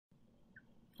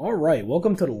Alright,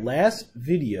 welcome to the last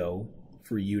video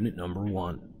for unit number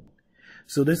 1.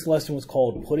 So this lesson was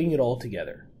called Putting It All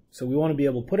Together. So we want to be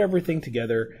able to put everything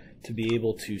together to be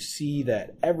able to see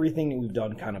that everything that we've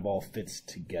done kind of all fits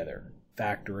together.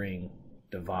 Factoring,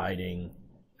 dividing,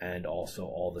 and also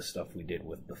all the stuff we did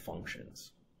with the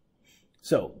functions.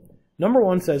 So, number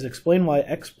 1 says explain why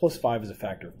x plus 5 is a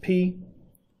factor of p.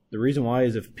 The reason why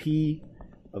is if p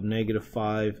of negative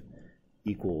 5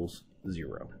 equals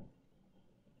 0.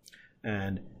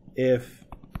 And if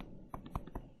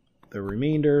the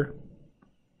remainder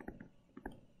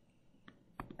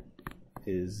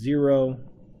is 0,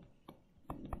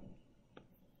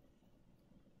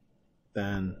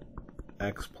 then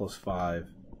x plus 5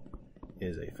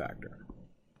 is a factor.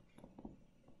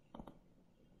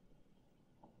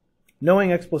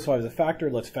 Knowing x plus 5 is a factor,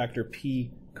 let's factor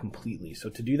p completely. So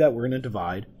to do that, we're going to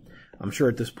divide. I'm sure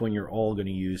at this point you're all going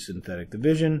to use synthetic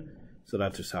division, so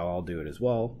that's just how I'll do it as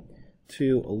well.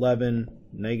 2, 11,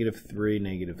 negative 3,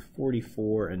 negative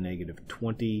 44, and negative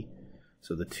 20.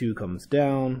 So the 2 comes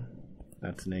down.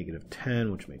 That's negative 10,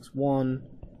 which makes 1.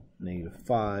 Negative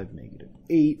 5, negative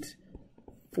 8,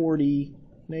 40,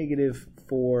 negative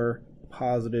 4,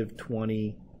 positive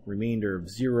 20, remainder of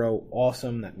 0.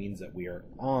 Awesome. That means that we are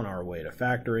on our way to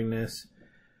factoring this.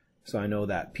 So I know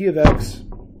that p of x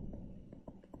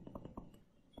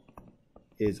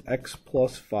is x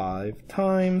plus 5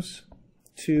 times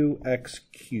 2x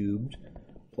cubed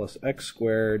plus x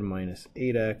squared minus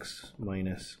 8x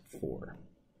minus 4.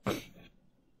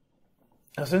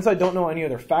 Now, since I don't know any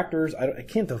other factors, I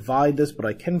can't divide this, but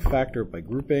I can factor it by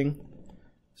grouping.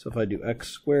 So if I do x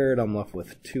squared, I'm left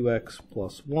with 2x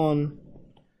plus 1.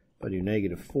 If I do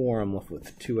negative 4, I'm left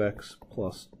with 2x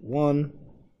plus 1.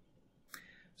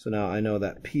 So now I know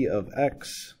that p of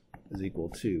x is equal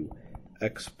to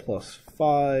x plus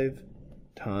 5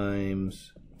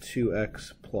 times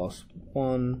 2x plus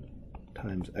 1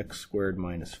 times x squared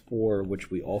minus 4,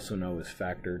 which we also know is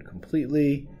factored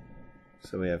completely.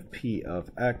 So we have p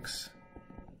of x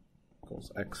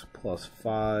equals x plus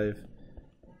 5,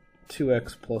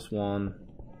 2x plus 1,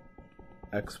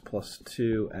 x plus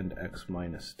 2, and x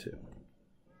minus 2.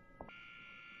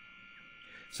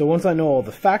 So once I know all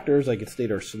the factors, I can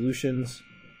state our solutions.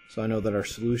 So I know that our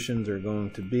solutions are going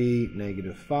to be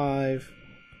negative 5,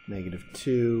 negative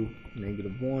 2,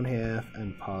 negative 1/2,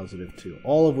 and positive 2,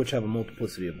 all of which have a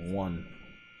multiplicity of 1.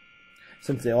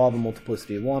 Since they all have a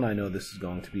multiplicity of 1, I know this is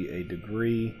going to be a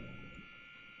degree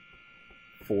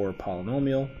 4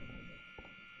 polynomial.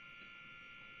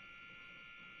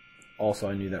 Also,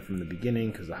 I knew that from the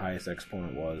beginning because the highest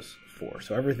exponent was 4.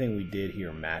 So everything we did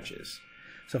here matches.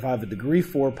 So if I have a degree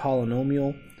 4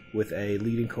 polynomial with a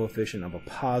leading coefficient of a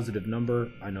positive number,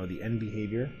 I know the end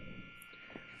behavior.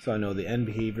 So I know the end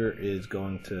behavior is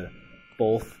going to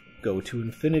both go to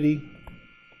infinity.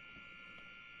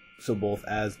 So both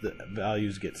as the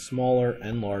values get smaller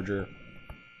and larger,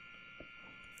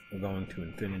 we're going to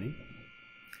infinity.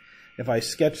 If I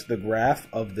sketch the graph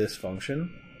of this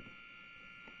function,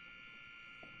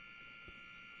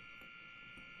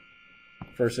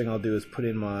 first thing I'll do is put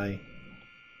in my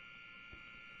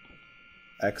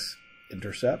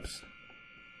x-intercepts.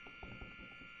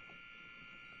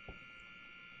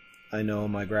 I know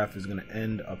my graph is going to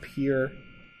end up here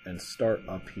and start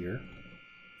up here.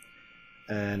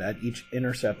 And at each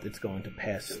intercept, it's going to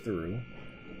pass through.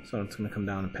 So it's going to come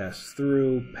down and pass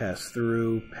through, pass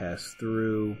through, pass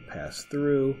through, pass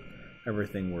through.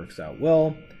 Everything works out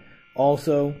well.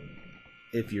 Also,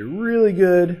 if you're really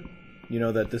good, you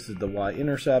know that this is the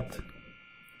y-intercept.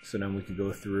 So then we could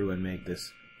go through and make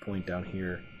this point down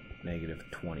here negative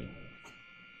 20.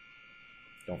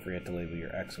 Don't forget to label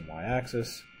your x and y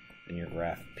axis and your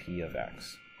graph p of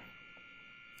x.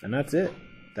 And that's it.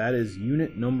 That is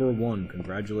unit number 1.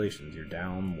 Congratulations, you're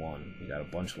down 1. You got a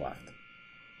bunch left.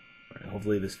 All right,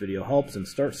 hopefully this video helps, and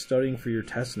start studying for your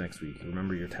test next week.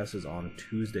 Remember, your test is on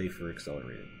Tuesday for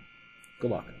Accelerated.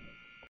 Good luck.